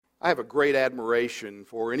I have a great admiration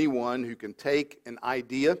for anyone who can take an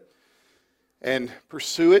idea and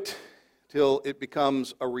pursue it till it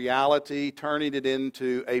becomes a reality, turning it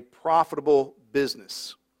into a profitable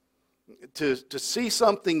business. To see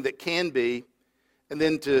something that can be, and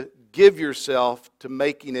then to give yourself to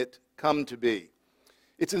making it come to be.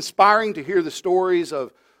 It's inspiring to hear the stories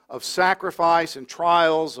of sacrifice and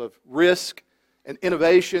trials, of risk and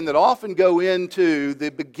innovation that often go into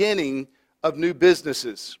the beginning of new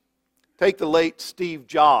businesses. Take the late Steve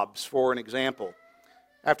Jobs for an example.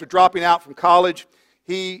 After dropping out from college,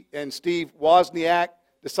 he and Steve Wozniak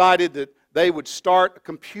decided that they would start a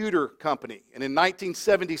computer company. And in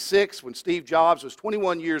 1976, when Steve Jobs was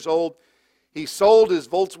 21 years old, he sold his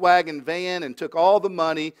Volkswagen van and took all the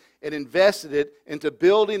money and invested it into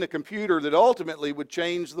building a computer that ultimately would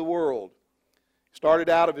change the world. He started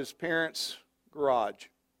out of his parents' garage.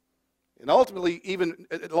 And ultimately, even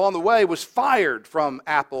along the way, was fired from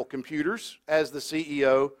Apple Computers as the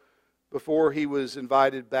CEO before he was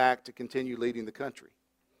invited back to continue leading the country.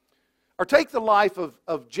 Or take the life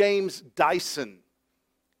of James Dyson.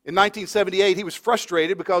 In 1978, he was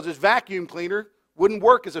frustrated because his vacuum cleaner wouldn't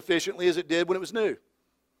work as efficiently as it did when it was new.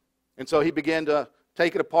 And so he began to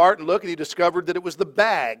take it apart and look, and he discovered that it was the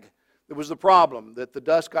bag that was the problem, that the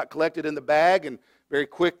dust got collected in the bag, and very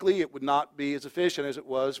quickly it would not be as efficient as it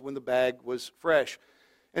was when the bag was fresh.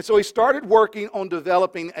 And so he started working on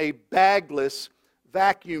developing a bagless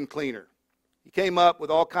vacuum cleaner. He came up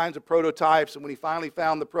with all kinds of prototypes, and when he finally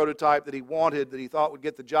found the prototype that he wanted, that he thought would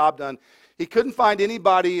get the job done, he couldn't find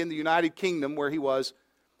anybody in the United Kingdom, where he was,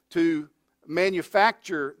 to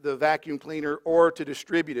manufacture the vacuum cleaner or to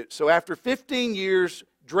distribute it. So after 15 years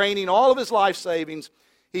draining all of his life savings,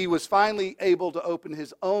 he was finally able to open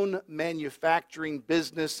his own manufacturing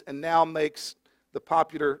business and now makes the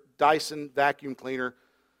popular Dyson vacuum cleaner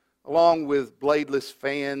along with bladeless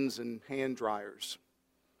fans and hand dryers.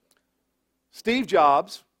 Steve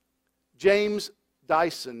Jobs, James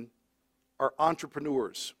Dyson are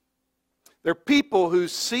entrepreneurs. They're people who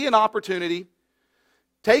see an opportunity,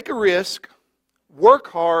 take a risk, work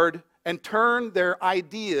hard, and turn their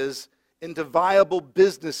ideas into viable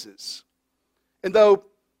businesses. And though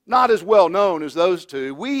not as well known as those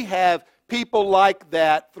two, we have people like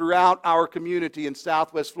that throughout our community in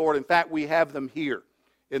Southwest Florida. In fact, we have them here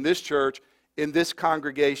in this church, in this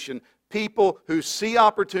congregation. People who see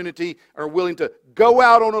opportunity are willing to go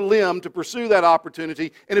out on a limb to pursue that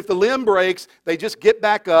opportunity. And if the limb breaks, they just get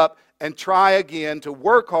back up and try again, to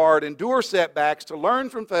work hard, endure setbacks, to learn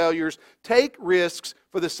from failures, take risks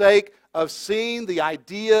for the sake of seeing the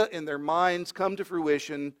idea in their minds come to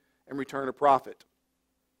fruition and return a profit.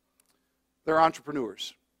 They're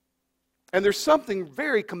entrepreneurs. And there's something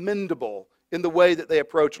very commendable in the way that they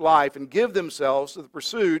approach life and give themselves to the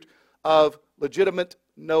pursuit of legitimate,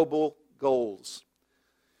 noble goals.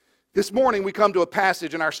 This morning we come to a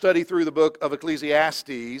passage in our study through the book of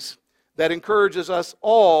Ecclesiastes that encourages us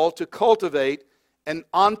all to cultivate an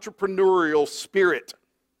entrepreneurial spirit.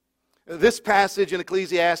 This passage in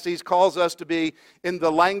Ecclesiastes calls us to be, in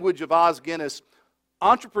the language of Os Guinness,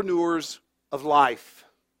 entrepreneurs of life.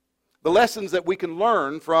 The lessons that we can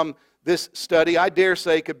learn from this study, I dare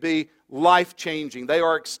say, could be life-changing. They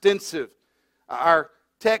are extensive. Our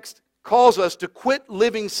text calls us to quit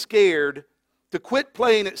living scared, to quit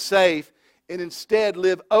playing it safe, and instead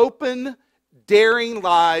live open, daring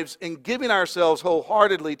lives and giving ourselves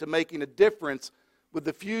wholeheartedly to making a difference with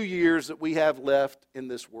the few years that we have left in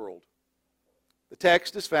this world. The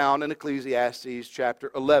text is found in Ecclesiastes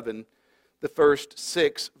chapter 11, the first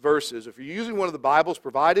 6 verses. If you're using one of the Bibles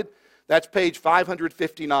provided, that's page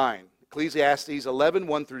 559. Ecclesiastes 11,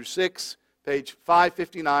 1 through 6, page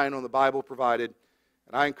 559 on the Bible provided.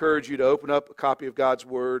 And I encourage you to open up a copy of God's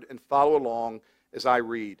Word and follow along as I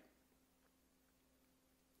read.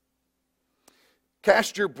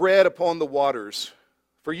 Cast your bread upon the waters,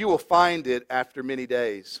 for you will find it after many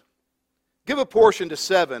days. Give a portion to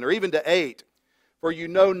 7 or even to 8, for you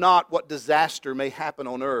know not what disaster may happen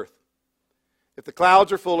on earth. If the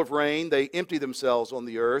clouds are full of rain, they empty themselves on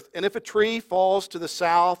the earth. And if a tree falls to the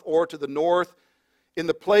south or to the north, in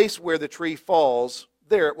the place where the tree falls,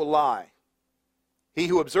 there it will lie. He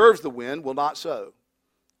who observes the wind will not sow,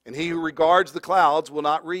 and he who regards the clouds will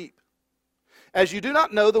not reap. As you do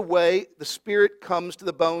not know the way the Spirit comes to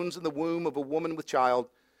the bones in the womb of a woman with child,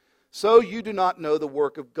 so you do not know the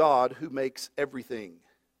work of God who makes everything.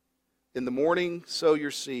 In the morning sow your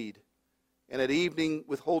seed, and at evening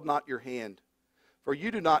withhold not your hand. For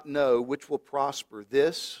you do not know which will prosper,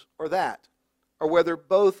 this or that, or whether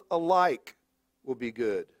both alike will be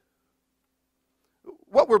good.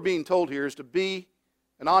 What we're being told here is to be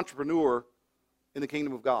an entrepreneur in the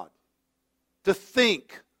kingdom of God. To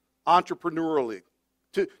think entrepreneurially,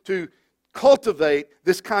 to cultivate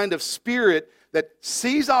this kind of spirit that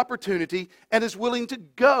sees opportunity and is willing to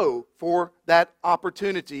go for that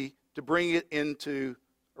opportunity to bring it into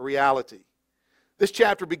a reality. This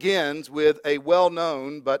chapter begins with a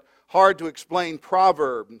well-known but hard to explain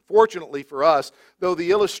proverb. And fortunately for us, though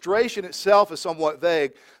the illustration itself is somewhat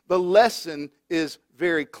vague, the lesson is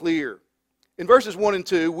very clear. In verses 1 and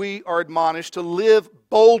 2, we are admonished to live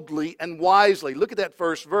boldly and wisely. Look at that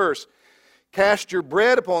first verse. Cast your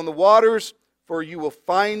bread upon the waters, for you will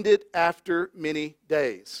find it after many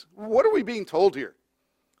days. What are we being told here?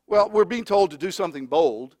 Well, we're being told to do something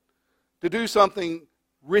bold, to do something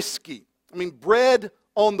risky. I mean, bread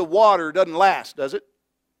on the water doesn't last, does it?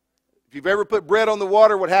 If you've ever put bread on the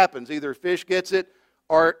water, what happens? Either a fish gets it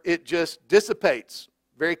or it just dissipates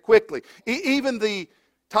very quickly. Even the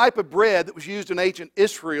type of bread that was used in ancient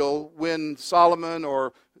Israel when Solomon,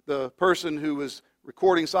 or the person who was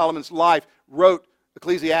recording Solomon's life, wrote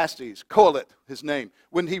Ecclesiastes, Kohelet, his name.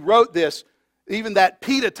 When he wrote this, even that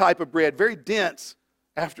pita type of bread, very dense,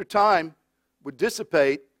 after time would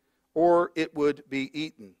dissipate or it would be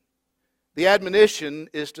eaten. The admonition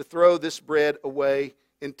is to throw this bread away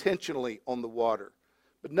intentionally on the water.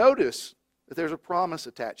 But notice that there's a promise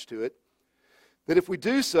attached to it, that if we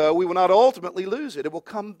do so, we will not ultimately lose it. It will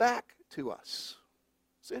come back to us.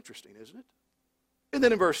 It's interesting, isn't it? And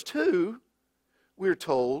then in verse 2, we're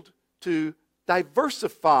told to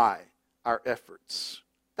diversify our efforts.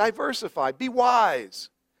 Diversify. Be wise.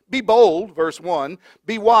 Be bold, verse 1.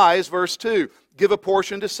 Be wise, verse 2. Give a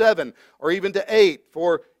portion to 7 or even to 8,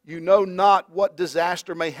 for you know not what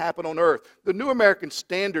disaster may happen on earth. The New American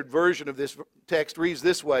Standard Version of this text reads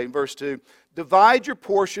this way in verse 2. Divide your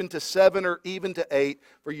portion to 7 or even to 8,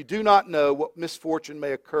 for you do not know what misfortune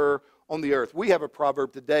may occur on the earth. We have a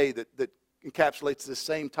proverb today that encapsulates this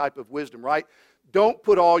same type of wisdom, right? Don't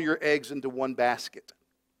put all your eggs into one basket.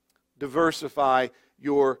 Diversify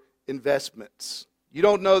your investments. You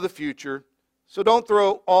don't know the future, so don't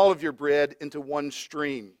throw all of your bread into one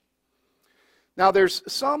stream. Now, there's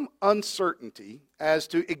some uncertainty as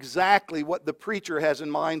to exactly what the preacher has in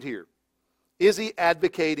mind here. Is he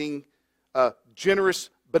advocating generous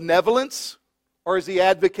benevolence, or is he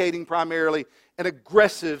advocating primarily an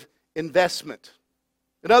aggressive investment?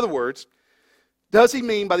 In other words, does he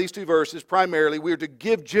mean by these two verses primarily we are to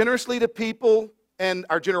give generously to people and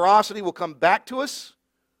our generosity will come back to us?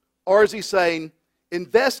 Or is he saying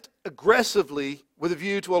invest aggressively with a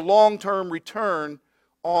view to a long-term return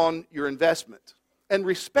on your investment? And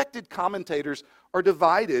respected commentators are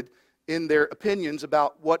divided in their opinions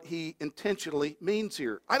about what he intentionally means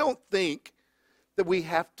here. I don't think that we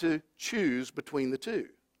have to choose between the two,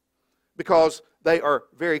 because they are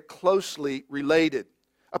very closely related.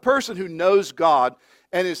 A person who knows God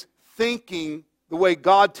and is thinking the way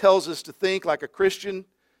God tells us to think, like a Christian,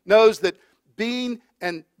 knows that being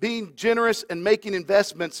generous and making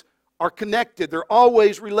investments are connected. They're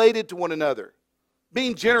always related to one another.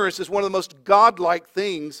 Being generous is one of the most godlike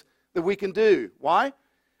things that we can do. Why?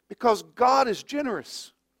 Because God is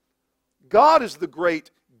generous. God is the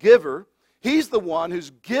great giver. He's the one who's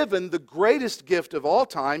given the greatest gift of all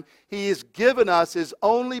time. He has given us His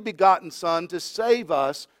only begotten Son to save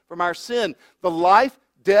us from our sin. The life,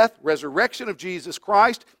 death, resurrection of Jesus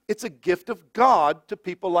Christ, it's a gift of God to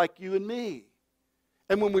people like you and me.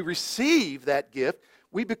 And when we receive that gift,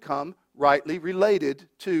 we become rightly related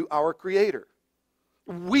to our Creator.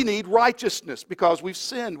 We need righteousness because we've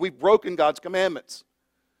sinned. We've broken God's commandments.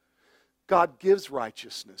 God gives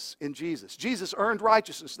righteousness in Jesus. Jesus earned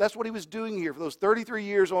righteousness. That's what He was doing here for those 33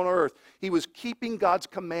 years on earth. He was keeping God's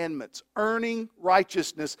commandments, earning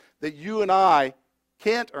righteousness that you and I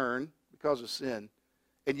can't earn because of sin,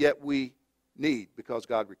 and yet we need because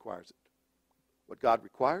God requires it. What God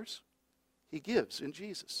requires, He gives in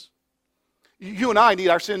Jesus. You and I need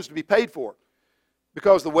our sins to be paid for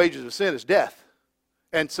because the wages of sin is death.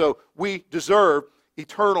 And so we deserve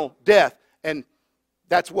eternal death, and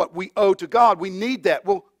that's what we owe to God. We need that.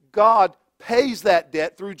 Well, God pays that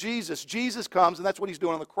debt through Jesus. Jesus comes, and that's what He's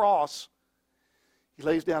doing on the cross. He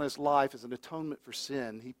lays down His life as an atonement for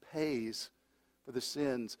sin. He pays for the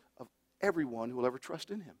sins of everyone who will ever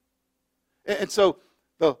trust in Him. And so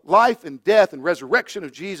the life and death and resurrection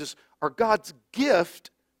of Jesus are God's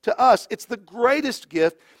gift to us. It's the greatest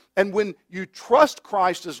gift, and when you trust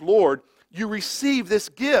Christ as Lord, you receive this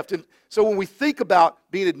gift. And so when we think about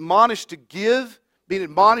being admonished to give, being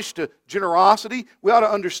admonished to generosity, we ought to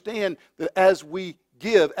understand that as we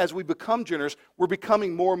give, as we become generous, we're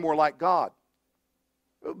becoming more and more like God.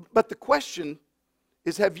 But the question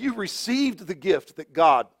is, have you received the gift that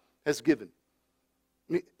God has given?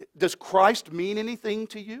 Does Christ mean anything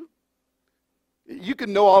to you? You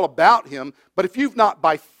can know all about Him, but if you've not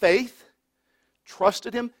by faith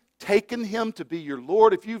trusted Him, taken Him to be your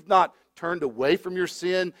Lord, if you've not turned away from your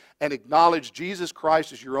sin and acknowledged Jesus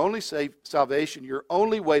Christ as your only salvation, your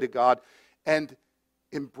only way to God, and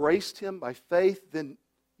embraced Him by faith, then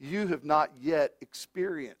you have not yet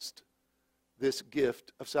experienced this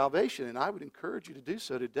gift of salvation. And I would encourage you to do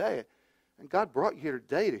so today. And God brought you here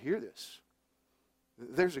today to hear this.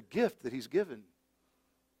 There's a gift that He's given.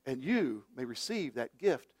 And you may receive that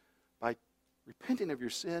gift by repenting of your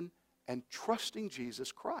sin and trusting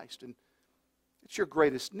Jesus Christ. And it's your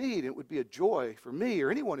greatest need. It would be a joy for me or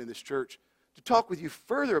anyone in this church to talk with you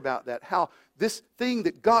further about that, how this thing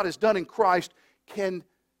that God has done in Christ can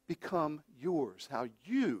become yours, how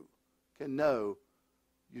you can know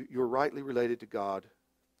you're rightly related to God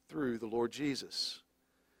through the Lord Jesus.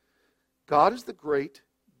 God is the great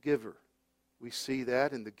giver. We see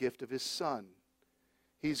that in the gift of His Son.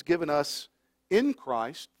 He's given us in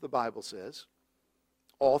Christ, the Bible says,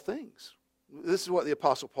 all things. This is what the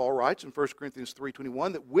Apostle Paul writes in 1 Corinthians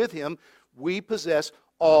 3:21, that with Him we possess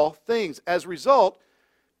all things. As a result,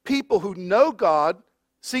 people who know God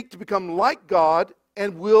seek to become like God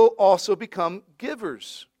and will also become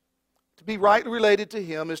givers. To be rightly related to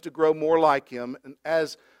Him is to grow more like Him. And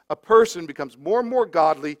as a person becomes more and more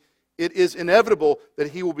godly, it is inevitable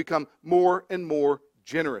that he will become more and more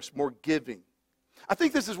generous, more giving. I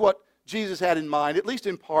think this is what Jesus had in mind, at least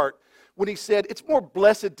in part, when He said, it's more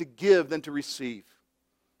blessed to give than to receive.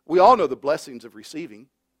 We all know the blessings of receiving,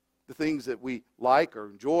 the things that we like or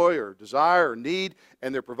enjoy or desire or need,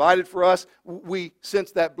 and they're provided for us. We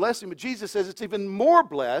sense that blessing, but Jesus says it's even more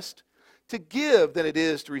blessed to give than it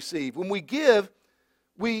is to receive. When we give,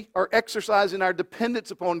 we are exercising our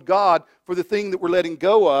dependence upon God for the thing that we're letting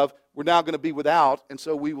go of, we're now going to be without, and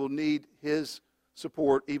so we will need His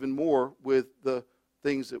support even more with the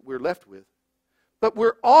things that we're left with. But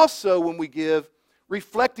we're also, when we give,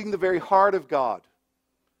 reflecting the very heart of God.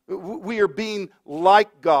 We are being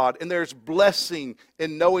like God, and there's blessing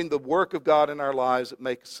in knowing the work of God in our lives that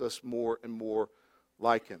makes us more and more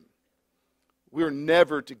like Him. We're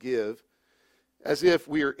never to give as if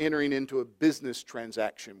we are entering into a business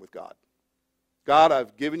transaction with God. God,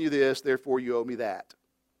 I've given you this, therefore you owe me that.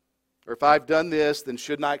 Or if I've done this, then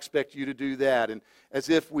shouldn't I expect you to do that? And as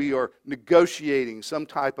if we are negotiating some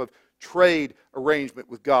type of trade arrangement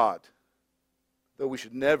with God. Though we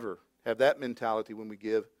should never have that mentality when we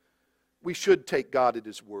give, we should take God at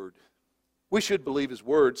His word. We should believe His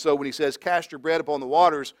word. So when He says, cast your bread upon the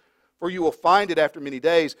waters, for you will find it after many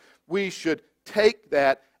days, we should take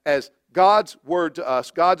that as God's word to us,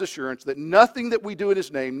 God's assurance that nothing that we do in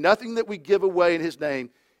His name, nothing that we give away in His name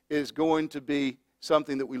is going to be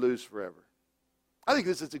something that we lose forever. I think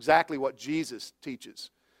this is exactly what Jesus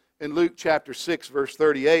teaches in Luke chapter 6, verse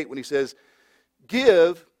 38, when He says,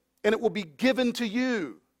 give, and it will be given to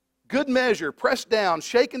you. Good measure, pressed down,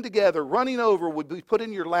 shaken together, running over, will be put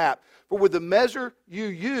in your lap. For with the measure you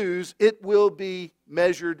use, it will be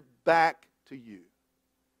measured back to you.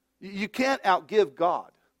 You can't outgive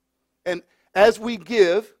God. And as we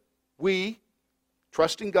give, we,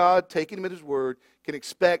 trusting God, taking Him at His word, can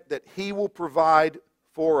expect that He will provide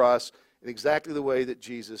for us in exactly the way that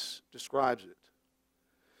Jesus describes it.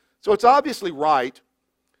 So it's obviously right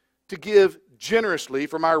to give generously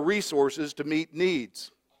from our resources to meet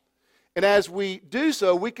needs. And as we do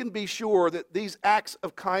so, we can be sure that these acts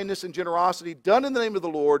of kindness and generosity done in the name of the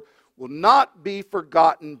Lord will not be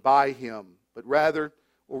forgotten by Him, but rather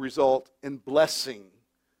will result in blessing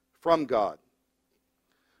from God.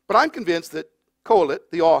 But I'm convinced that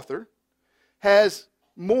Colett, the author, has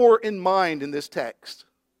more in mind in this text.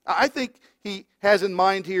 I think he has in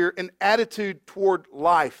mind here an attitude toward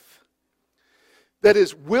life that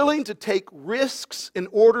is willing to take risks in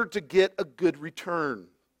order to get a good return.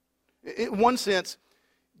 In one sense,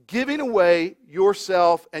 giving away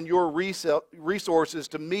yourself and your resources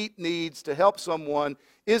to meet needs, to help someone,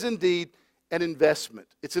 is indeed an investment.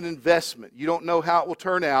 It's an investment. You don't know how it will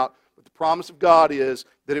turn out, but the promise of God is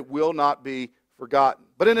that it will not be forgotten.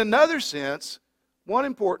 But in another sense, one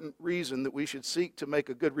important reason that we should seek to make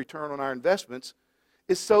a good return on our investments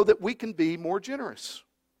is so that we can be more generous.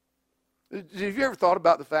 Have you ever thought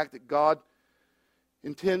about the fact that God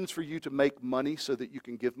intends for you to make money so that you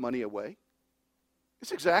can give money away?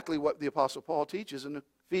 It's exactly what the Apostle Paul teaches in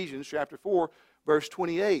Ephesians chapter 4, verse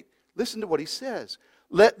 28. Listen to what he says.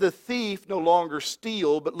 Let the thief no longer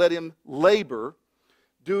steal, but let him labor,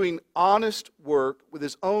 doing honest work with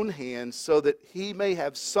his own hands, so that he may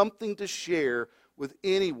have something to share with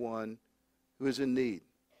anyone who is in need.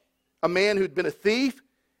 A man who'd been a thief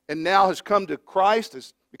and now has come to Christ,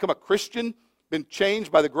 has become a Christian, been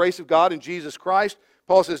changed by the grace of God in Jesus Christ,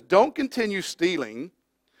 Paul says, don't continue stealing,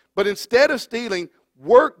 but instead of stealing,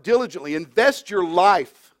 work diligently, invest your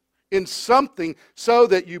life in something so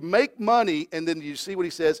that you make money, and then you see what he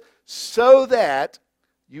says, so that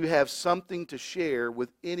you have something to share with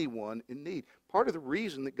anyone in need. Part of the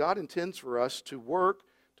reason that God intends for us to work,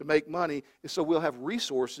 to make money, is so we'll have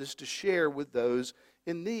resources to share with those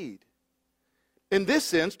in need. In this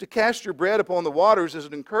sense, to cast your bread upon the waters is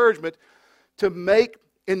an encouragement to make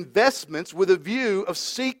investments with a view of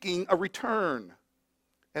seeking a return.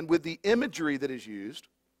 And with the imagery that is used,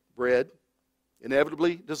 bread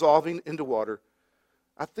inevitably dissolving into water,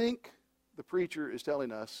 I think the preacher is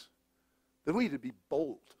telling us that we need to be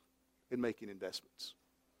bold in making investments.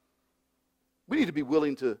 We need to be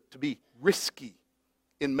willing to be risky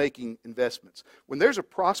in making investments. When there's a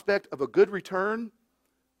prospect of a good return,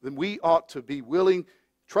 then we ought to be willing,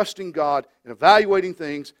 trusting God, and evaluating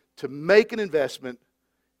things to make an investment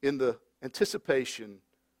in the anticipation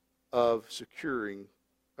of securing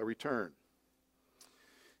a return.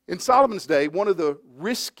 In Solomon's day, one of the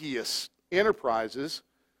riskiest enterprises,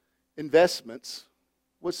 investments,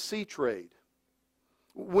 was sea trade.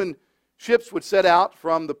 When ships would set out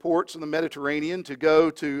from the ports in the Mediterranean to go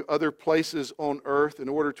to other places on earth in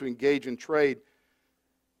order to engage in trade,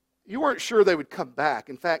 you weren't sure they would come back.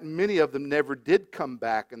 In fact, many of them never did come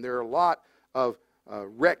back, and there are a lot of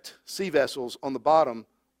wrecked sea vessels on the bottom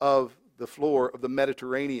of the floor of the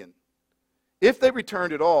Mediterranean. If they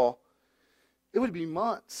returned at all, it would be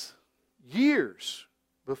months, years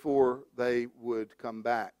before they would come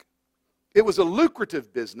back. It was a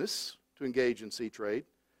lucrative business to engage in sea trade,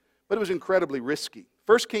 but it was incredibly risky.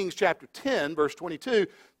 1 Kings chapter 10, verse 22,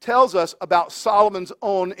 tells us about Solomon's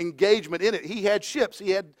own engagement in it. He had ships.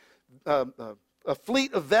 He had a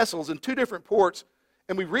fleet of vessels in two different ports,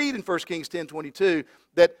 and we read in 1 Kings 10:22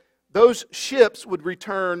 that those ships would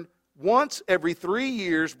return once every 3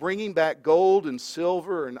 years, bringing back gold and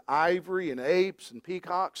silver and ivory and apes and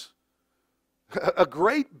peacocks. A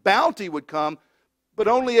great bounty would come, but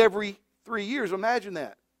only every 3 years. Imagine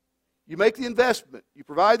that. You make the investment, you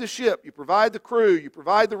provide the ship, you provide the crew, you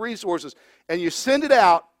provide the resources, and you send it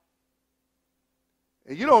out,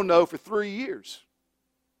 and you don't know for 3 years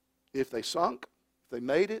if they sunk, if they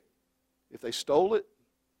made it, if they stole it.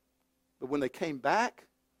 But when they came back,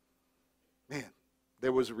 man,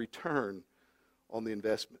 there was a return on the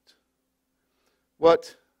investment.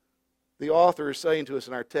 What the author is saying to us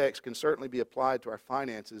in our text can certainly be applied to our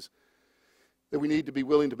finances, that we need to be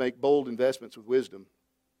willing to make bold investments with wisdom.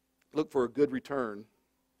 Look for a good return,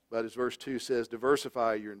 but as verse 2 says,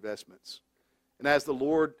 diversify your investments. And as the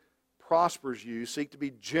Lord prospers you, seek to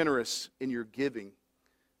be generous in your giving.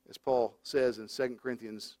 As Paul says in 2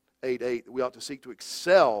 Corinthians 8:8, that we ought to seek to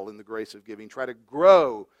excel in the grace of giving, try to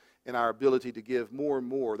grow in our ability to give more and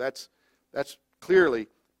more. That's clearly,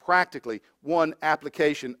 practically, one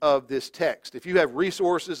application of this text. If you have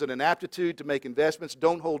resources and an aptitude to make investments,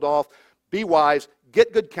 don't hold off. Be wise,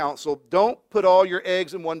 get good counsel. Don't put all your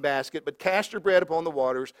eggs in one basket, but cast your bread upon the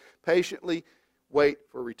waters. Patiently wait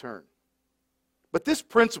for return. But this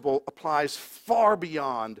principle applies far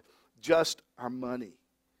beyond just our money.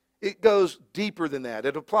 It goes deeper than that.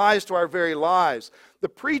 It applies to our very lives. The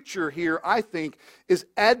preacher here, I think, is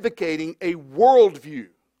advocating a worldview.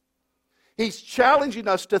 He's challenging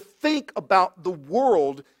us to think about the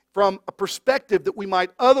world from a perspective that we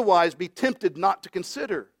might otherwise be tempted not to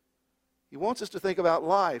consider. He wants us to think about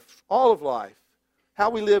life, all of life,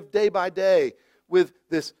 how we live day by day with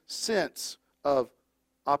this sense of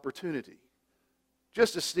opportunity.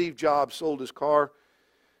 Just as Steve Jobs sold his car,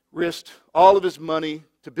 risked all of his money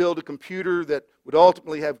to build a computer that would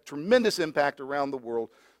ultimately have tremendous impact around the world,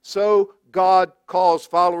 so God calls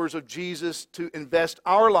followers of Jesus to invest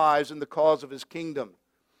our lives in the cause of His kingdom.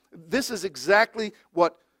 This is exactly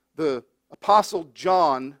what the Apostle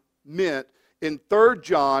John meant in 3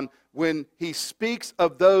 John when he speaks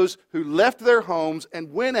of those who left their homes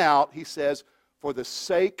and went out, he says, for the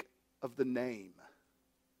sake of the name.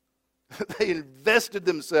 They invested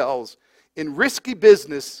themselves in risky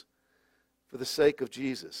business for the sake of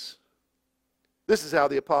Jesus. This is how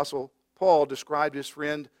the Apostle Paul described his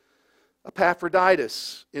friend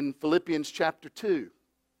Epaphroditus in Philippians chapter 2.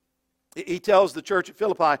 He tells the church at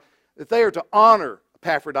Philippi that they are to honor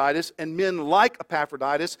Epaphroditus and men like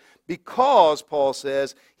Epaphroditus because, Paul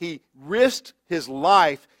says, he risked his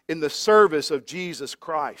life in the service of Jesus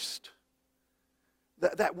Christ.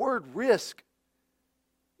 That word risk,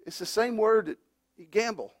 it's the same word that you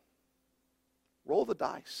gamble. Roll the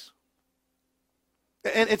dice.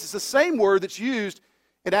 And it's the same word that's used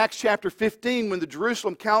In Acts chapter 15, when the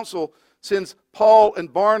Jerusalem council sends Paul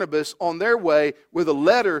and Barnabas on their way with a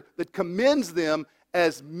letter that commends them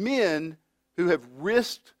as men who have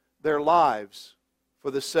risked their lives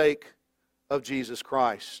for the sake of Jesus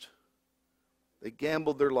Christ. They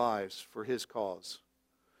gambled their lives for His cause.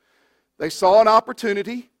 They saw an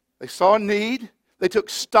opportunity. They saw a need. They took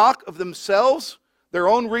stock of themselves, their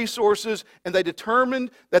own resources, and they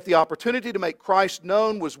determined that the opportunity to make Christ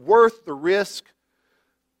known was worth the risk.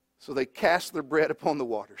 So they cast their bread upon the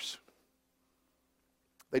waters.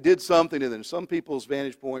 They did something, and then some people's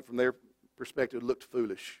vantage point from their perspective looked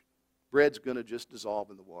foolish. Bread's going to just dissolve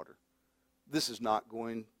in the water. This is not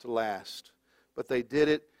going to last. But they did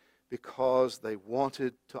it because they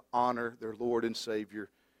wanted to honor their Lord and Savior,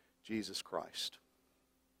 Jesus Christ.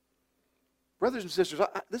 Brothers and sisters,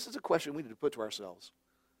 this is a question we need to put to ourselves.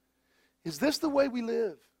 Is this the way we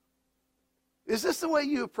live? Is this the way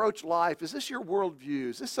you approach life? Is this your worldview?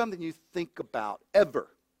 Is this something you think about ever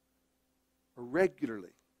or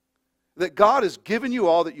regularly? That God has given you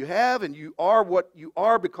all that you have, and you are what you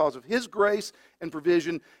are because of His grace and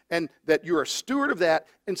provision, and that you're a steward of that,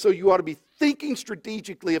 and so you ought to be thinking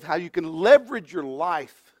strategically of how you can leverage your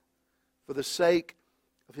life for the sake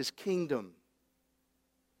of His kingdom.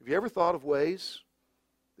 Have you ever thought of ways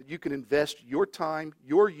that you can invest your time,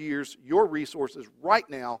 your years, your resources right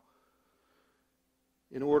now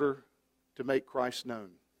in order to make Christ known?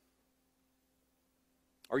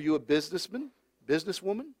 Are you a businessman,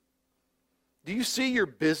 businesswoman? Do you see your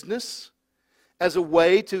business as a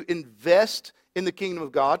way to invest in the kingdom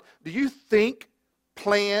of God? Do you think,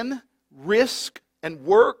 plan, risk, and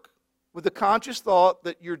work with the conscious thought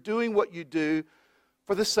that you're doing what you do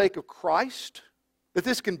for the sake of Christ? That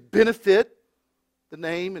this can benefit the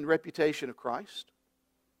name and reputation of Christ?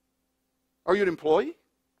 Are you an employee?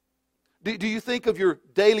 Do you think of your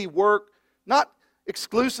daily work not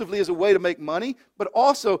exclusively as a way to make money, but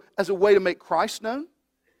also as a way to make Christ known?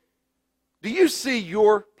 Do you see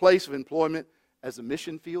your place of employment as a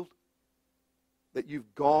mission field that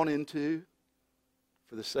you've gone into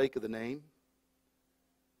for the sake of the name?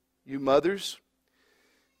 You mothers,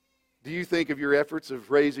 do you think of your efforts of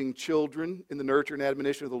raising children in the nurture and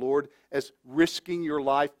admonition of the Lord as risking your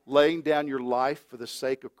life, laying down your life for the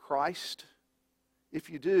sake of Christ? If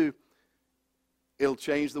you do, it'll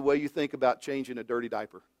change the way you think about changing a dirty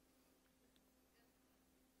diaper.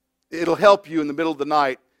 It'll help you in the middle of the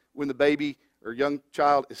night when the baby or young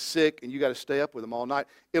child is sick and you got to stay up with them all night.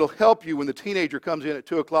 It'll help you when the teenager comes in at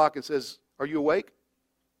 2 o'clock and says, "Are you awake?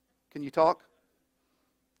 Can you talk?"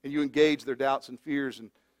 And you engage their doubts and fears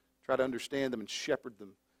and try to understand them and shepherd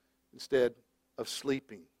them instead of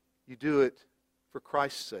sleeping. You do it for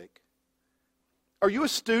Christ's sake. Are you a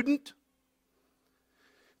student?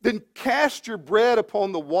 Then cast your bread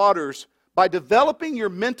upon the waters by developing your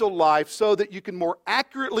mental life so that you can more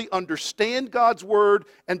accurately understand God's Word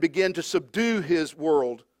and begin to subdue His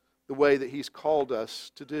world the way that He's called us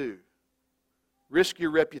to do. Risk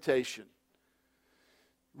your reputation.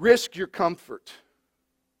 Risk your comfort.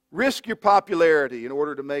 Risk your popularity in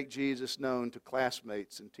order to make Jesus known to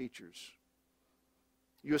classmates and teachers.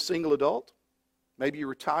 You a single adult? Maybe you're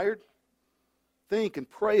retired? Think and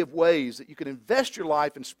pray of ways that you can invest your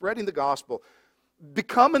life in spreading the gospel.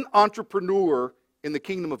 Become an entrepreneur in the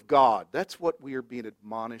kingdom of God. That's what we are being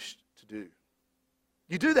admonished to do.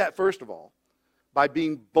 You do that, first of all, by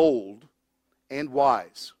being bold and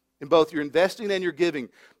wise in both your investing and your giving.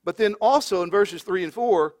 But then also in verses 3 and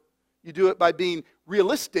 4, you do it by being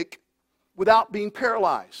realistic without being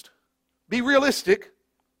paralyzed. Be realistic,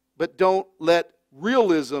 but don't let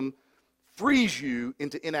realism freeze you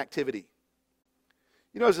into inactivity.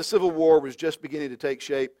 You know, as the Civil War was just beginning to take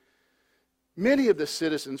shape, many of the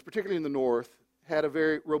citizens, particularly in the North, had a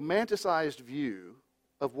very romanticized view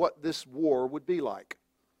of what this war would be like.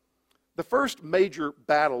 The first major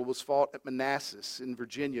battle was fought at Manassas in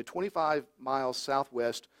Virginia, 25 miles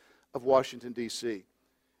southwest of Washington, D.C.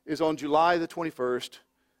 It was on July the 21st,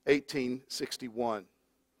 1861.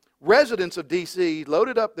 Residents of D.C.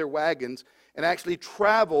 loaded up their wagons and actually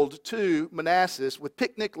traveled to Manassas with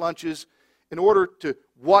picnic lunches in order to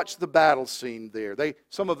watch the battle scene there.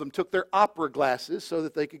 Some of them took their opera glasses so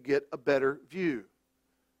that they could get a better view.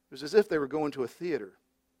 It was as if they were going to a theater.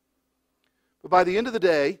 But by the end of the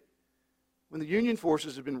day, when the Union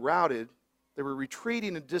forces had been routed, they were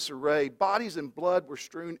retreating in disarray, bodies and blood were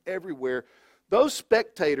strewn everywhere. Those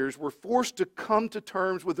spectators were forced to come to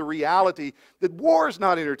terms with the reality that war is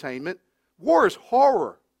not entertainment, war is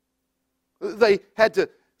horror. They had to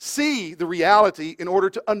see the reality in order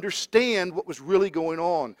to understand what was really going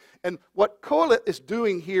on. And what Kohelet is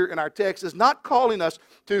doing here in our text is not calling us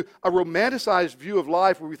to a romanticized view of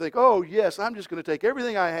life where we think, oh yes, I'm just going to take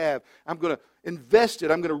everything I have, I'm going to invest it,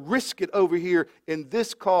 I'm going to risk it over here in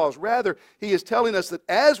this cause. Rather, he is telling us that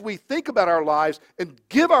as we think about our lives and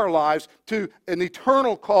give our lives to an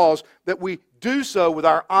eternal cause, that we do so with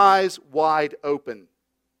our eyes wide open.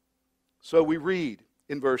 So we read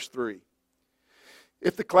in verse 3.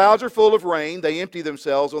 If the clouds are full of rain, they empty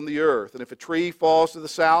themselves on the earth. And if a tree falls to the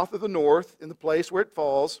south or the north, in the place where it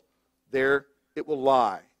falls, there it will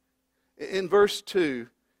lie. In verse 2,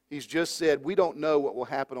 he's just said, we don't know what will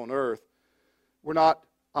happen on earth. We're not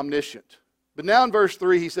omniscient. But now in verse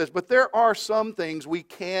 3, he says, but there are some things we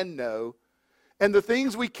can know. And the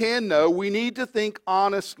things we can know, we need to think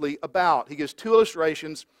honestly about. He gives two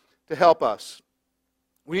illustrations to help us.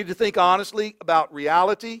 We need to think honestly about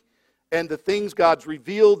reality and the things God's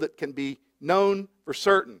revealed that can be known for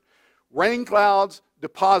certain. Rain clouds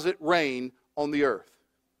deposit rain on the earth.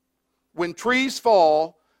 When trees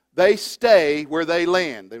fall, they stay where they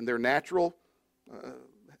land, in their natural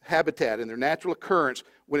habitat, in their natural occurrence.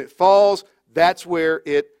 When it falls, that's where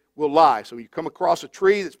it will lie. So you come across a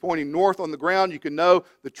tree that's pointing north on the ground, you can know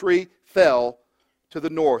the tree fell to the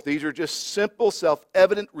north. These are just simple,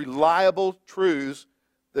 self-evident, reliable truths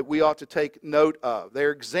that we ought to take note of.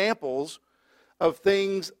 They're examples of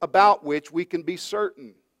things about which we can be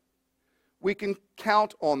certain. We can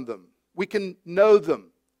count on them. We can know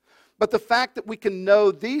them. But the fact that we can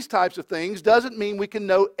know these types of things doesn't mean we can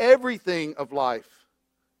know everything of life.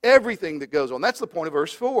 Everything that goes on. That's the point of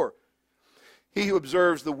verse 4. He who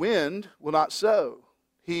observes the wind will not sow.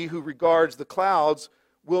 He who regards the clouds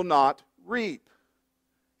will not reap.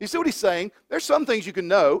 You see what he's saying? There's some things you can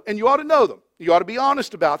know, and you ought to know them. You ought to be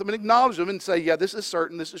honest about them and acknowledge them and say, yeah, this is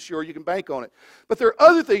certain, this is sure, you can bank on it. But there are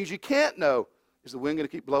other things you can't know. Is the wind going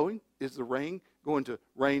to keep blowing? Is the rain going to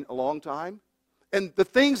rain a long time? And the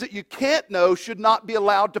things that you can't know should not be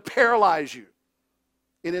allowed to paralyze you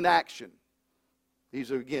in inaction.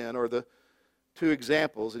 These, again, are the two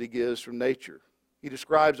examples that he gives from nature. He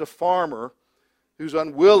describes a farmer who's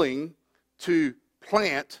unwilling to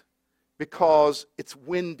plant because it's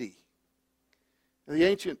windy. And the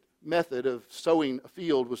ancient method of sowing a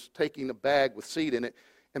field was taking a bag with seed in it,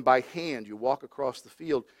 and by hand you walk across the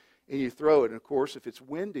field and you throw it. And of course, if it's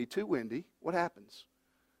windy, too windy, what happens?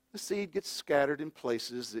 The seed gets scattered in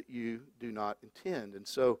places that you do not intend. And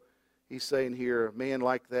so he's saying here, a man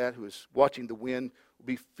like that who is watching the wind will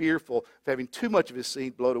be fearful of having too much of his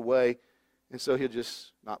seed blown away, and so he'll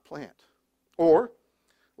just not plant. Or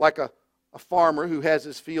like a farmer who has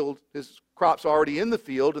his crops already in the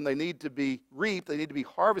field, and they need to be reaped, they need to be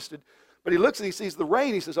harvested, but he looks and he sees the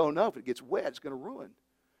rain, he says, oh no, if it gets wet, it's going to ruin.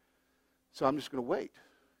 So I'm just going to wait,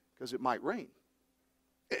 because it might rain.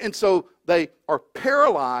 And so they are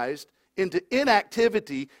paralyzed into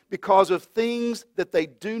inactivity because of things that they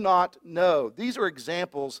do not know. These are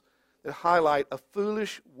examples that highlight a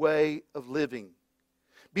foolish way of living.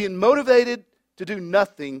 Being motivated to do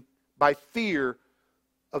nothing by fear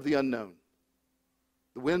of the unknown.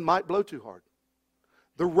 The wind might blow too hard.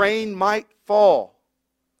 The rain might fall.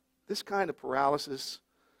 This kind of paralysis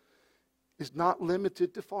is not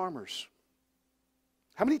limited to farmers.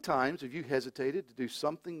 How many times have you hesitated to do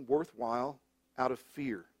something worthwhile out of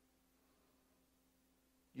fear?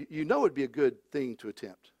 You know it would be a good thing to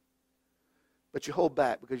attempt, but you hold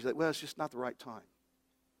back because you think, well, it's just not the right time.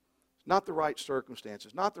 It's not the right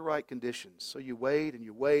circumstances, not the right conditions. So you wait and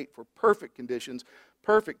you wait for perfect conditions,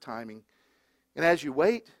 perfect timing. And as you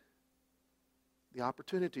wait, the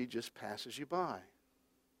opportunity just passes you by.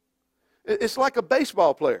 It's like a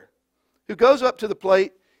baseball player who goes up to the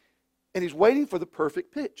plate and he's waiting for the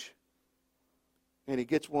perfect pitch. And he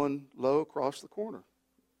gets one low across the corner.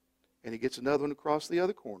 And he gets another one across the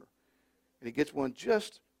other corner. And he gets one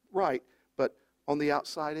just right, but on the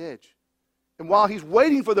outside edge. And while he's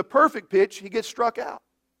waiting for the perfect pitch, he gets struck out.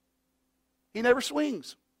 He never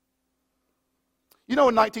swings. You know,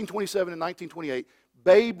 in 1927 and 1928,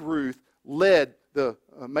 Babe Ruth led the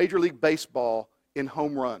Major League Baseball in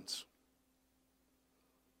home runs.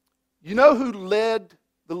 You know who led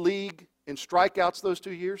the league in strikeouts those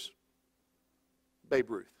 2 years? Babe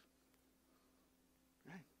Ruth.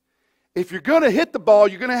 If you're going to hit the ball,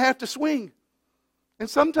 you're going to have to swing. And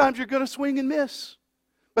sometimes you're going to swing and miss.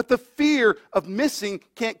 But the fear of missing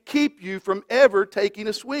can't keep you from ever taking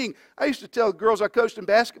a swing. I used to tell girls I coached in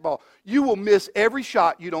basketball, you will miss every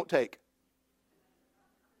shot you don't take.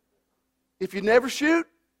 If you never shoot,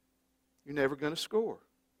 you're never going to score.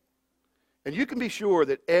 And you can be sure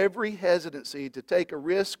that every hesitancy to take a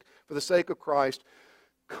risk for the sake of Christ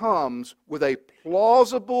comes with a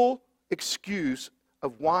plausible excuse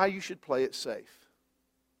of why you should play it safe.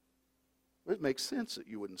 It makes sense that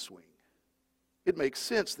you wouldn't swing. It makes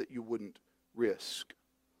sense that you wouldn't risk.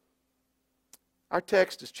 Our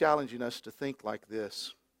text is challenging us to think like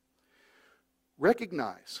this.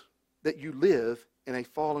 Recognize that you live in a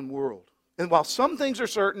fallen world. And while some things are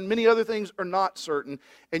certain, many other things are not certain.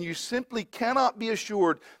 And you simply cannot be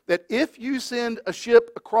assured that if you send a ship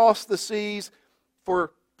across the seas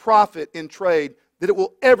for profit in trade, that it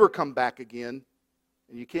will ever come back again.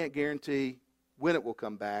 And you can't guarantee when it will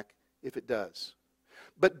come back if it does.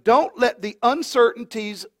 But don't let the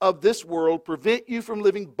uncertainties of this world prevent you from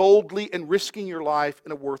living boldly and risking your life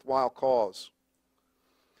in a worthwhile cause.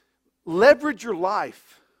 Leverage your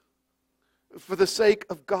life for the sake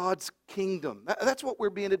of God's kingdom. That's what we're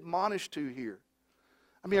being admonished to here.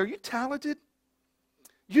 I mean, are you talented?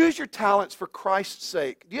 Use your talents for Christ's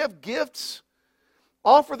sake. Do you have gifts?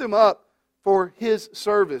 Offer them up for His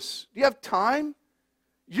service. Do you have time?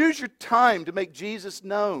 Use your time to make Jesus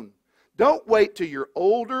known. Don't wait till you're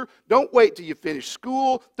older. Don't wait till you finish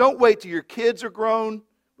school. Don't wait till your kids are grown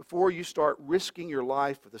before you start risking your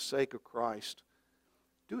life for the sake of Christ.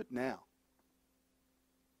 Do it now.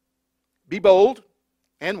 Be bold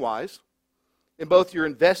and wise in both your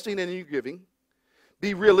investing and in your giving.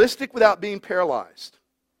 Be realistic without being paralyzed.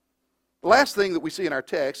 The last thing that we see in our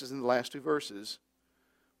text is in the last two verses,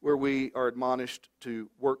 where we are admonished to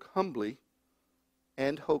work humbly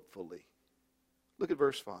and hopefully. Look at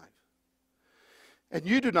verse 5. And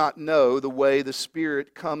you do not know the way the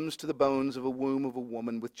Spirit comes to the bones of a womb of a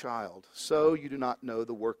woman with child. So you do not know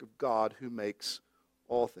the work of God who makes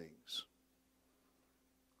all things.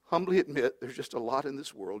 Humbly admit there's just a lot in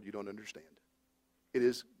this world you don't understand. It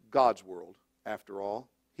is God's world, after all.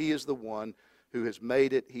 He is the one who has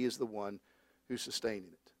made it. He is the one who's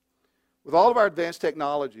sustaining it. With all of our advanced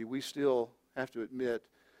technology, we still have to admit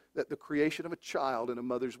that the creation of a child in a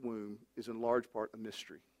mother's womb is in large part a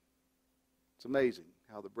mystery. It's amazing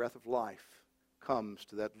how the breath of life comes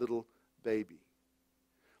to that little baby.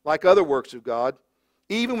 Like other works of God,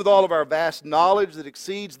 even with all of our vast knowledge that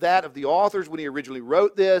exceeds that of the authors when he originally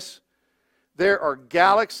wrote this, there are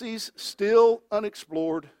galaxies still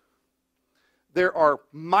unexplored. There are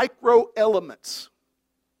micro-elements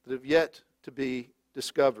that have yet to be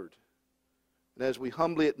discovered. And as we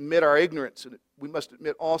humbly admit our ignorance, and we must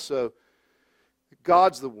admit also that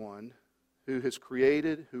God's the one who has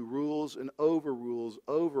created, who rules and overrules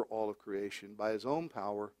over all of creation by His own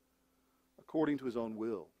power, according to His own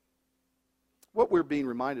will. What we're being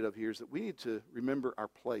reminded of here is that we need to remember our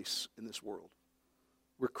place in this world.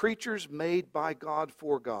 We're creatures made by God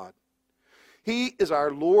for God. He is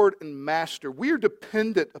our Lord and Master. We are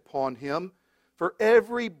dependent upon Him for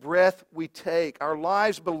every breath we take. Our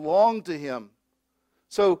lives belong to Him.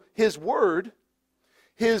 So His Word,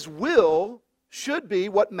 His will, should be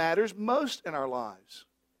what matters most in our lives.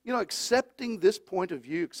 You know, accepting this point of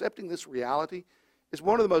view, accepting this reality, is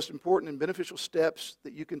one of the most important and beneficial steps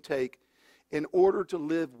that you can take in order to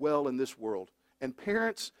live well in this world. And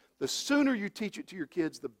parents, the sooner you teach it to your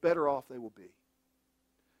kids, the better off they will be.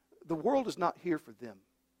 The world is not here for them.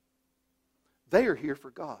 They are here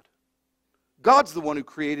for God. God's the one who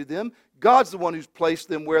created them. God's the one who's placed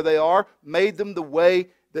them where they are, made them the way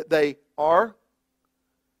that they are.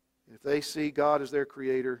 And if they see God as their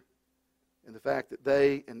creator, and the fact that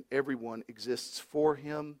they and everyone exists for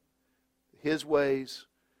Him, His ways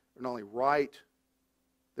are not only right,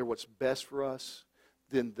 they're what's best for us,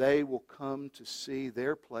 then they will come to see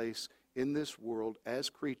their place in this world as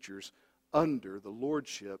creatures under the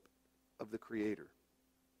lordship of the Creator.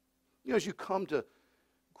 You know, as you come to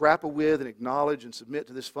grapple with and acknowledge and submit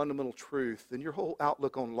to this fundamental truth, then your whole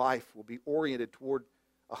outlook on life will be oriented toward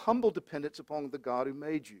a humble dependence upon the God who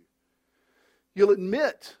made you. You'll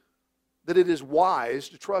admit that it is wise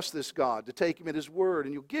to trust this God, to take Him at His word,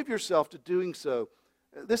 and you'll give yourself to doing so.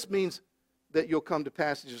 This means that you'll come to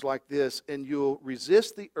passages like this and you'll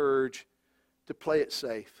resist the urge to play it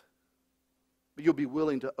safe. But you'll be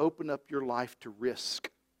willing to open up your life to risk,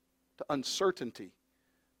 to uncertainty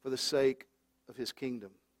for the sake of His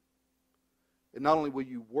kingdom. And not only will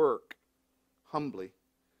you work humbly,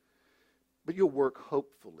 but you'll work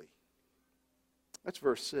hopefully. That's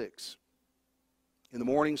verse 6. In the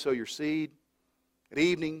morning, sow your seed. At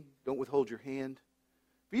evening, don't withhold your hand.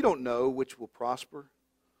 For you don't know which will prosper,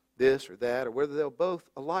 this or that, or whether they'll both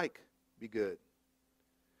alike be good.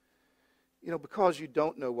 You know, because you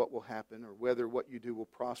don't know what will happen or whether what you do will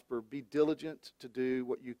prosper, be diligent to do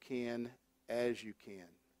what you can as you can.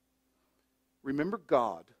 Remember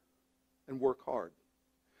God and work hard.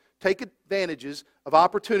 take advantages of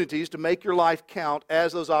opportunities to make your life count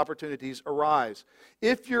as those opportunities arise.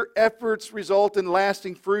 If your efforts result in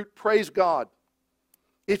lasting fruit, praise God.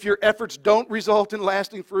 If your efforts don't result in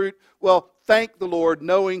lasting fruit, well, thank the Lord,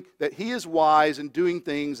 knowing that He is wise in doing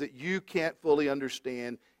things that you can't fully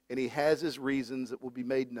understand, and He has His reasons that will be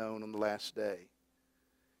made known on the last day.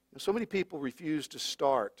 So many people refuse to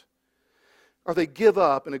start, or they give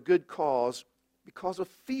up in a good cause because of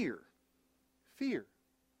fear. Fear.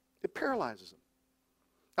 It paralyzes them.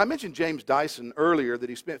 I mentioned James Dyson earlier, that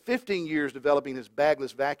he spent 15 years developing his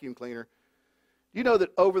bagless vacuum cleaner. Do you know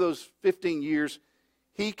that over those 15 years,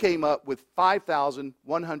 he came up with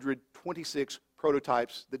 5,126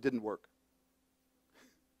 prototypes that didn't work?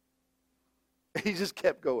 He just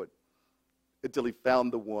kept going until he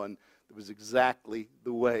found the one that was exactly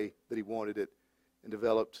the way that he wanted it, and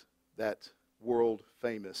developed that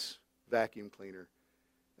world-famous vacuum cleaner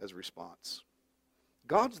as a response.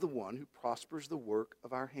 God's the one who prospers the work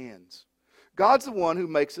of our hands. God's the one who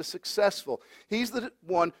makes us successful. He's the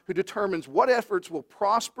one who determines what efforts will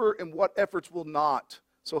prosper and what efforts will not.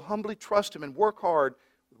 So humbly trust Him and work hard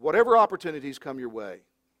with whatever opportunities come your way.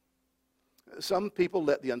 Some people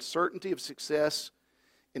let the uncertainty of success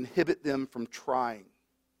inhibit them from trying.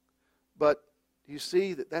 But do you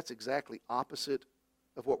see that that's exactly opposite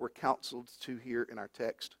of what we're counseled to here in our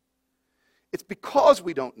text? It's because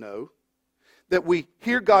we don't know that we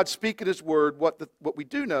hear God speak in His Word what we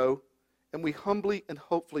do know, and we humbly and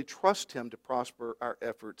hopefully trust Him to prosper our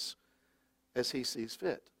efforts as He sees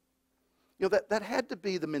fit. You know, that had to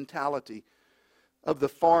be the mentality of the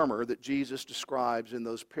farmer that Jesus describes in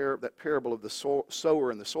that parable of the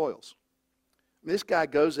sower and the soils. I mean, this guy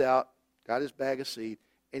goes out, got his bag of seed,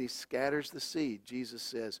 and he scatters the seed. Jesus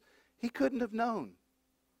says he couldn't have known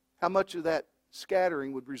how much of that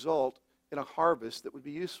scattering would result in a harvest that would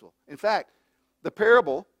be useful. In fact, the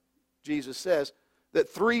parable, Jesus says,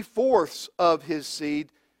 that 3/4 of his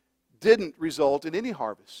seed didn't result in any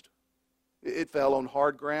harvest. It fell on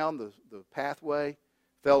hard ground, the pathway,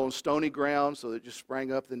 fell on stony ground, so it just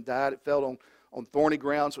sprang up and died. It fell on thorny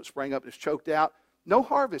ground, so it sprang up and was choked out. No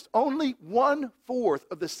harvest. Only 1/4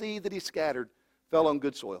 of the seed that he scattered fell on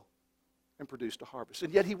good soil and produced a harvest.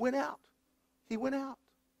 And yet he went out. He went out.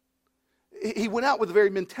 He went out with the very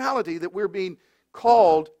mentality that we're being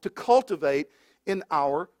called to cultivate in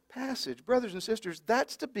our passage. Brothers and sisters,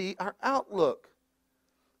 that's to be our outlook.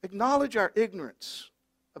 Acknowledge our ignorance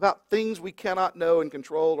about things we cannot know and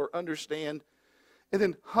control or understand, and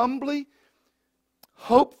then humbly,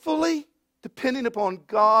 hopefully, depending upon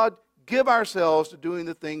God, give ourselves to doing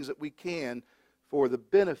the things that we can for the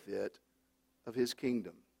benefit of His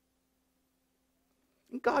kingdom.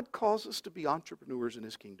 And God calls us to be entrepreneurs in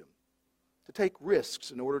His kingdom, to take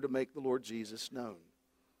risks in order to make the Lord Jesus known.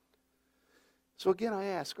 So again, I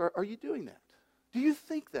ask, are you doing that? Do you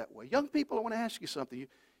think that way? Young people, I want to ask you something.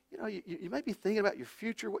 You may be thinking about your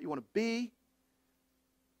future, what you want to be.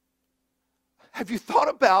 Have you thought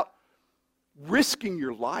about risking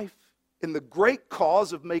your life in the great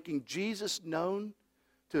cause of making Jesus known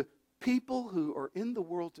to people who are in the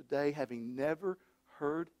world today having never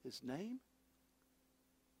heard His name?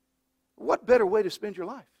 What better way to spend your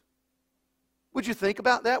life? Would you think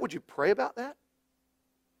about that? Would you pray about that?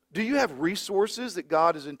 Do you have resources that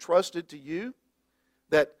God has entrusted to you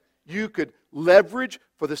that you could leverage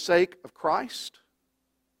for the sake of Christ?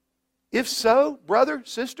 If so, brother,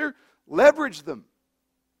 sister, leverage them.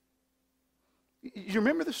 You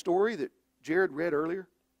remember the story that Jared read earlier?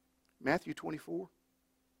 Matthew 24?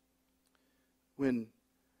 When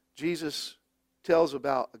Jesus tells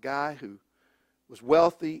about a guy who was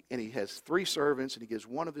wealthy and he has 3 servants, and he gives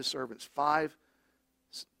one of his servants 5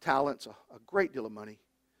 talents, a great deal of money.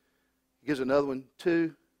 He gives another one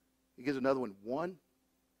 2. He gives another one 1.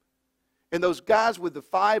 And those guys with the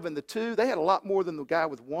 5 and the 2, they had a lot more than the guy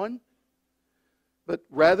with 1. But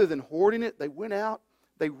rather than hoarding it, they went out,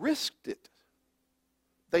 they risked it.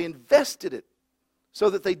 They invested it so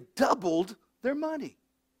that they doubled their money.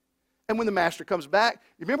 And when the master comes back,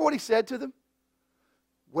 you remember what he said to them?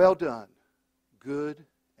 Well done, good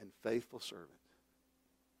and faithful servant.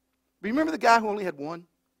 But you remember the guy who only had 1?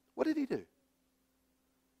 What did he do?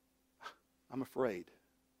 I'm afraid.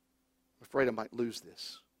 I'm afraid I might lose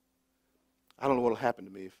this. I don't know what will happen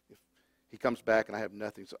to me if he comes back and I have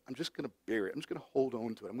nothing. So I'm just going to bury it. I'm just going to hold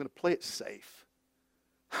on to it. I'm going to play it safe.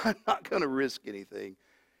 I'm not going to risk anything.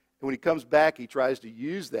 And when he comes back, he tries to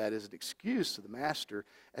use that as an excuse to the master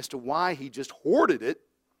as to why he just hoarded it.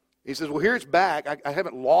 He says, well, here it's back. I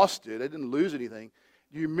haven't lost it. I didn't lose anything.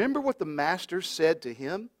 Do you remember what the master said to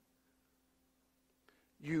him?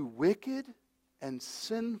 You wicked and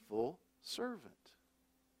sinful servant.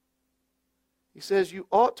 He says, you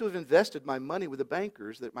ought to have invested my money with the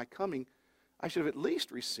bankers, that at my coming I should have at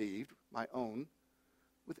least received my own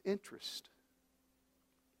with interest.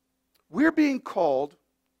 We're being called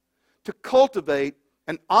to cultivate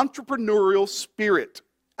an entrepreneurial spirit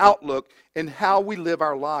outlook in how we live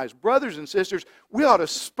our lives. Brothers and sisters, we ought to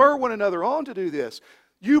spur one another on to do this.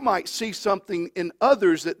 You might see something in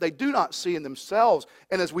others that they do not see in themselves.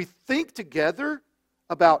 And as we think together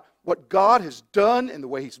about what God has done and the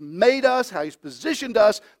way He's made us, how He's positioned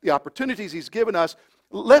us, the opportunities He's given us,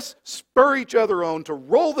 let's spur each other on to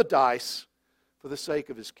roll the dice for the sake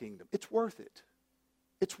of His kingdom. It's worth it.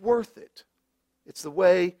 It's worth it. It's the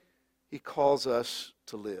way He calls us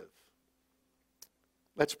to live.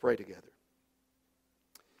 Let's pray together.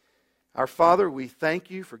 Our Father, we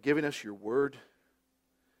thank You for giving us Your word.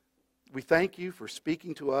 We thank You for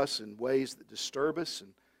speaking to us in ways that disturb us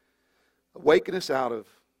and awaken us out of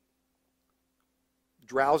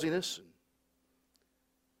drowsiness and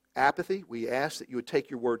apathy. We ask that You would take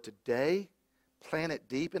Your word today, plant it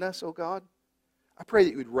deep in us, oh God. I pray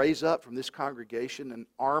that You would raise up from this congregation an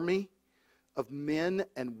army of men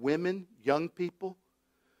and women, young people,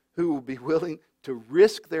 who will be willing to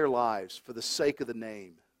risk their lives for the sake of the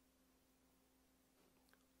name.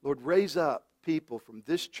 Lord, raise up people from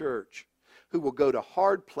this church who will go to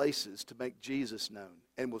hard places to make Jesus known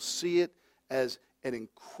and will see it as an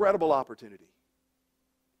incredible opportunity.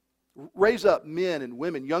 Raise up men and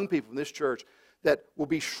women, young people from this church that will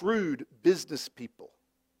be shrewd business people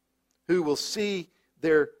who will see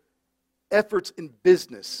their efforts in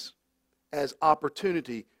business as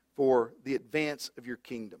opportunity for the advance of Your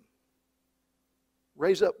kingdom.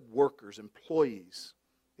 Raise up workers, employees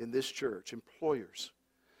in this church, employers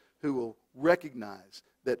who will recognize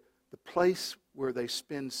that the place where they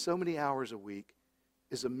spend so many hours a week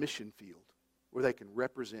is a mission field where they can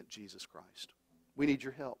represent Jesus Christ. We need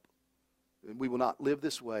Your help. And we will not live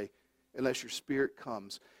this way unless Your Spirit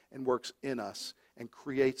comes and works in us and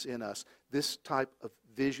creates in us this type of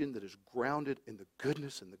vision that is grounded in the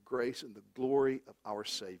goodness and the grace and the glory of our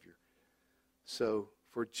Savior. So,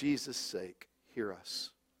 for Jesus' sake, hear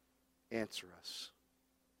us. Answer us.